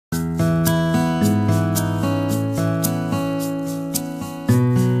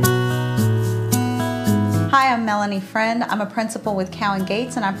Hi, I'm Melanie Friend. I'm a principal with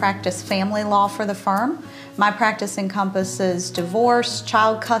CowanGates and I practice family law for the firm. My practice encompasses divorce,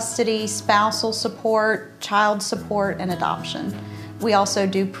 child custody, spousal support, child support, and adoption. We also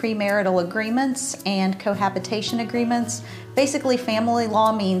do premarital agreements and cohabitation agreements. Basically, family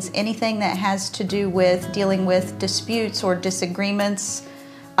law means anything that has to do with dealing with disputes or disagreements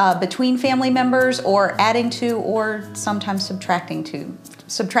between family members, or adding to or sometimes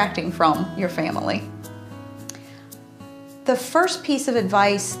subtracting from your family. The first piece of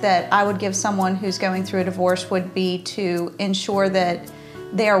advice that I would give someone who's going through a divorce would be to ensure that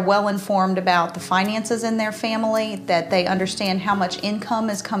they are well informed about the finances in their family, that they understand how much income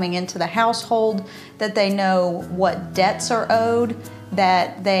is coming into the household, that they know what debts are owed,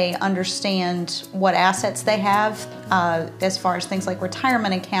 that they understand what assets they have as far as things like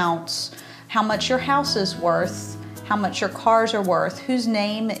retirement accounts, how much your house is worth, how much your cars are worth, whose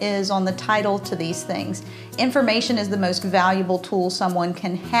name is on the title to these things. Information is the most valuable tool someone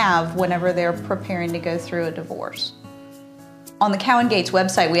can have whenever they're preparing to go through a divorce. On the CowanGates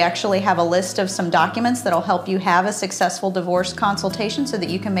website, we actually have a list of some documents that'll help you have a successful divorce consultation so that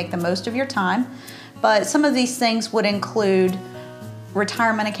you can make the most of your time. But some of these things would include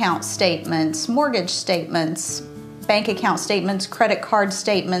retirement account statements, mortgage statements, bank account statements, credit card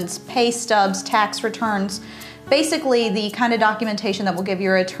statements, pay stubs, tax returns. Basically, the kind of documentation that will give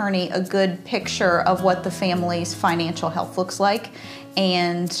your attorney a good picture of what the family's financial health looks like,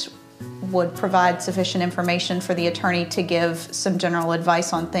 and would provide sufficient information for the attorney to give some general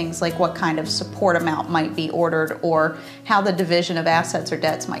advice on things like what kind of support amount might be ordered or how the division of assets or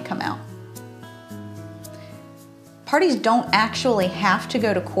debts might come out. Parties don't actually have to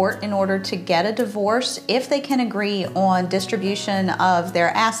go to court in order to get a divorce if they can agree on distribution of their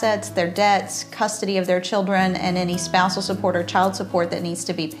assets, their debts, custody of their children, and any spousal support or child support that needs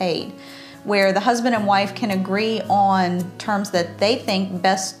to be paid. Where the husband and wife can agree on terms that they think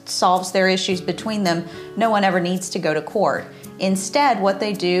best solves their issues between them, no one ever needs to go to court. Instead, what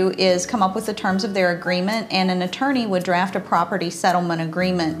they do is come up with the terms of their agreement, and an attorney would draft a property settlement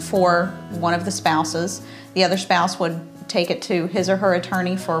agreement for one of the spouses. The other spouse would take it to his or her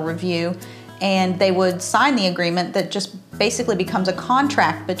attorney for review, and they would sign the agreement that just basically becomes a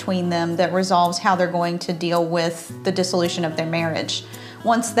contract between them that resolves how they're going to deal with the dissolution of their marriage.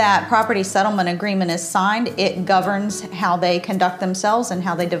 Once that property settlement agreement is signed, it governs how they conduct themselves and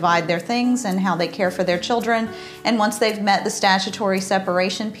how they divide their things and how they care for their children. And once they've met the statutory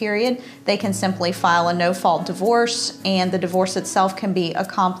separation period, they can simply file a no-fault divorce, and the divorce itself can be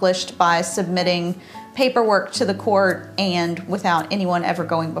accomplished by submitting paperwork to the court and without anyone ever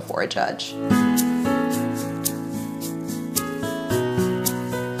going before a judge.